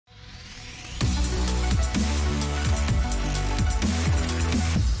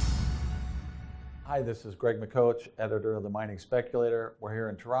Hi, this is Greg McCoach, editor of the Mining Speculator. We're here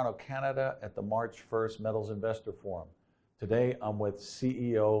in Toronto, Canada at the March 1st Metals Investor Forum. Today I'm with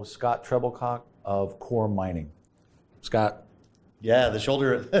CEO Scott Trebilcock of Core Mining. Scott. Yeah, the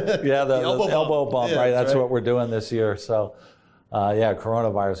shoulder. Yeah, the elbow bump, yeah, right? That's what we're doing this year. So, yeah,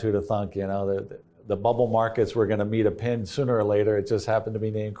 coronavirus, who'd have thunk, you know, the bubble markets were going to meet a pin sooner or later. It just happened to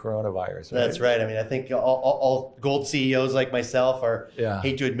be named coronavirus. Right? That's right. I mean, I think all gold CEOs like myself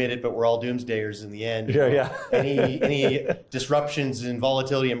hate to admit it, but we're all doomsdayers in the end. Yeah. Any disruptions in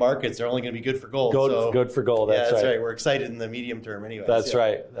volatility in markets are only going to be good for gold. Good for gold. That's right. right. We're excited in the medium term anyway. That's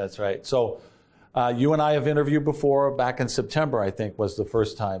right. So you and I have interviewed before. Back in September, I think, was the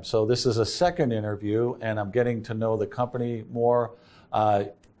first time. So this is a second interview, and I'm getting to know the company more.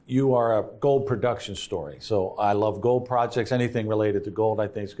 You are a gold production story. So I love gold projects. Anything related to gold, I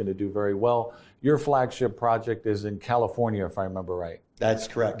think, is going to do very well. Your flagship project is in California, if I remember right. That's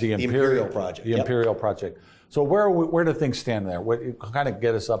correct. The Imperial project. The Imperial project. So where do things stand there? Kind of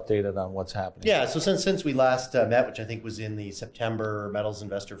get us updated on what's happening. Yeah, so since we last met, which I think was in the September Metals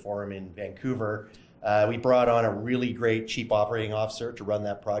Investor Forum in Vancouver, we brought on a really great chief operating officer to run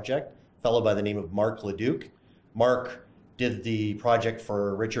that project, a fellow by the name of Mark Leduc. Mark did the project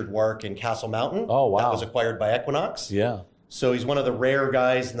for Richard Wark in Castle Mountain. Oh, wow. That was acquired by Equinox. Yeah. So he's one of the rare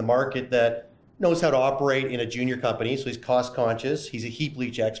guys in the market that knows how to operate in a junior company. So he's cost conscious. He's a heap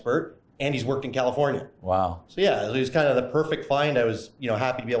leach expert, and he's worked in California. Wow. So yeah, it was kind of the perfect find. I was,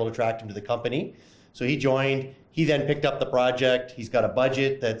 happy to be able to attract him to the company. So he joined. He then picked up the project. He's got a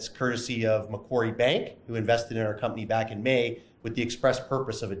budget that's courtesy of Macquarie Bank, who invested in our company back in May with the express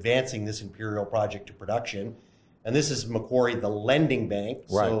purpose of advancing this Imperial project to production. And this is Macquarie, the lending bank.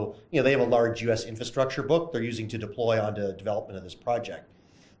 Right. So, they have a large U.S. infrastructure book they're using to deploy onto development of this project.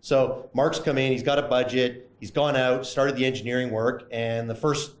 So Mark's come in, he's got a budget, he's gone out, started the engineering work, and the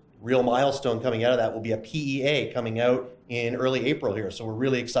first real milestone coming out of that will be a PEA coming out in early April here. So we're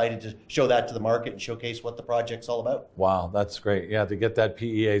really excited to show that to the market and showcase what the project's all about. Wow, that's great. Yeah, to get that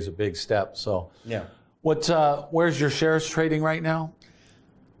PEA is a big step. So yeah. Where's your shares trading right now?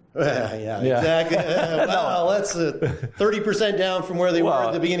 Yeah, exactly. Well, that's 30% down from where they were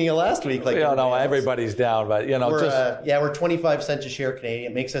at the beginning of last week. Everybody's down, but we're 25 cents a share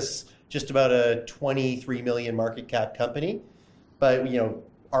Canadian. It makes us just about a 23 million market cap company. But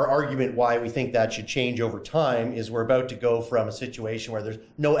our argument why we think that should change over time is we're about to go from a situation where there's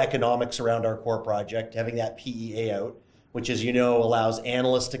no economics around our core project, having that PEA out, which, as you know, allows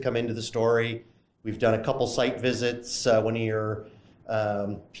analysts to come into the story. We've done a couple site visits. One of your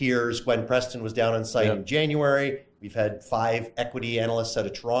peers, Gwen Preston, was down on site in January. We've had 5 equity analysts out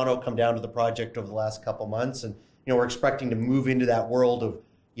of Toronto come down to the project over the last couple months. And, we're expecting to move into that world of,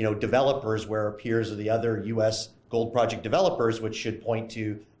 developers where our peers are the other U.S. gold project developers, which should point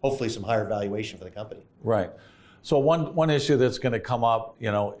to hopefully some higher valuation for the company. Right. So one issue that's going to come up,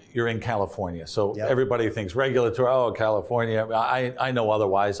 you're in California. So everybody thinks regulatory, California. I know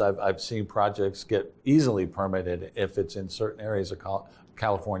otherwise. I've seen projects get easily permitted if it's in certain areas of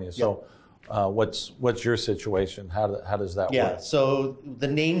California. So what's your situation? How does that work? Yeah, so the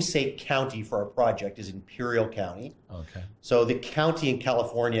namesake county for our project is Imperial County. Okay. So the county in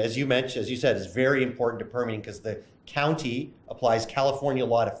California, as you said, is very important to permitting because the county applies California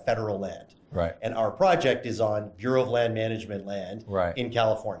law to federal land. Right. And our project is on Bureau of Land Management land in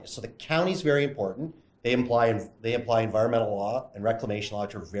California. So the county is very important. They apply environmental law and reclamation law,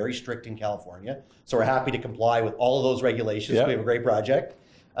 which are very strict in California. So we're happy to comply with all of those regulations. We have a great project.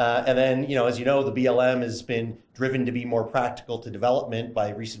 And then, as you know, the BLM has been driven to be more practical to development by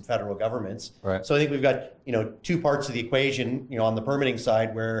recent federal governments. Right. So I think we've got, 2 parts of the equation, on the permitting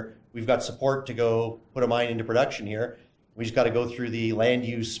side where we've got support to go put a mine into production here. We just got to go through the land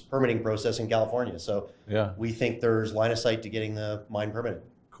use permitting process in California. So we think there's line of sight to getting the mine permitted.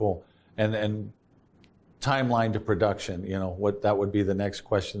 Cool. And timeline to production, what that would be the next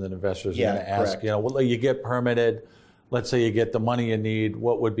question that investors are going to ask. Correct. You get permitted, let's say you get the money you need,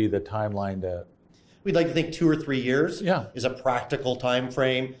 what would be the timeline to? We'd like to think 2 or 3 years is a practical time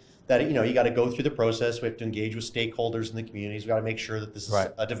frame. That you got to go through the process. We have to engage with stakeholders in the communities. We got to make sure that this is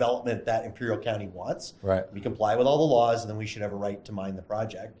a development that Imperial County wants. Right. We comply with all the laws, and then we should have a right to mine the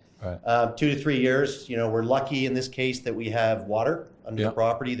project. Right. 2 to 3 years. We're lucky in this case that we have water under the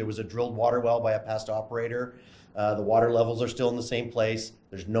property. There was a drilled water well by a past operator. The water levels are still in the same place.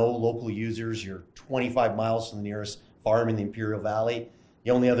 There's no local users. You're 25 miles from the nearest farm in the Imperial Valley.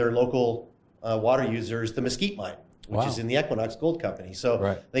 The only other local water user is the Mesquite mine, which is in the Equinox Gold Company. So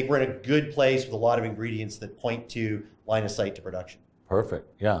I think we're in a good place with a lot of ingredients that point to line of sight to production.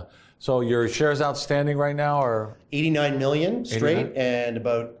 Perfect. Yeah. So your shares outstanding right now are 89 million straight 89? and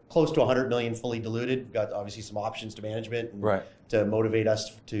about close to 100 million fully diluted. We've got obviously some options to management and Right. to motivate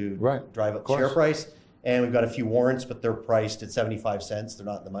us to drive up the course. share price. And we've got a few warrants, but they're priced at 75 cents. They're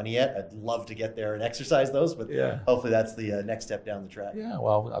not in the money yet. I'd love to get there and exercise those, but hopefully that's the next step down the track. Yeah,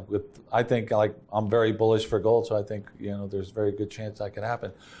 well, I think I'm very bullish for gold, so I think there's a very good chance that could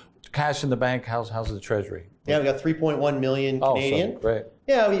happen. Cash in the bank, how's the treasury? Yeah, we got 3.1 million Canadian. So great.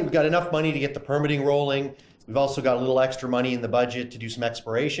 Yeah, we've got enough money to get the permitting rolling. We've also got a little extra money in the budget to do some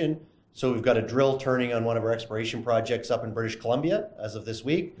exploration. So we've got a drill turning on one of our exploration projects up in British Columbia as of this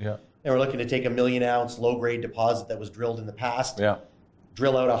week. Yeah. And we're looking to take a 1 million ounce low grade deposit that was drilled in the past, Yeah.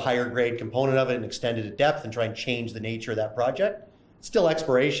 drill out a higher grade component of it and extend it at depth and try and change the nature of that project. It's still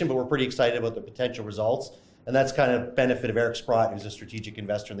exploration, but we're pretty excited about the potential results. And that's kind of benefit of Eric Sprott, who's a strategic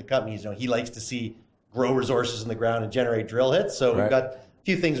investor in the company. He likes to see grow resources in the ground and generate drill hits. So we've got a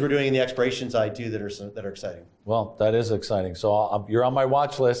few things we're doing in the exploration side too that are exciting. Well, that is exciting. So you're on my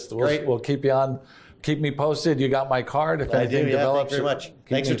watch list. Great. We'll keep you on. Keep me posted. You got my card. If anything develops, thank you very much.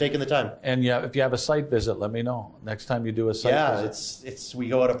 Thanks for taking the time. And if you have a site visit, let me know next time you do a site visit. It's we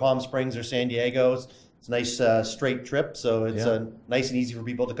go out of Palm Springs or San Diego. It's a nice straight trip, so it's nice and easy for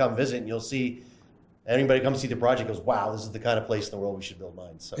people to come visit. And you'll see anybody come see the project goes, wow, this is the kind of place in the world we should build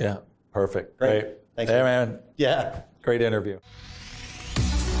mines. So yeah, perfect. Great. Thanks. Hey, man. Yeah. Great interview.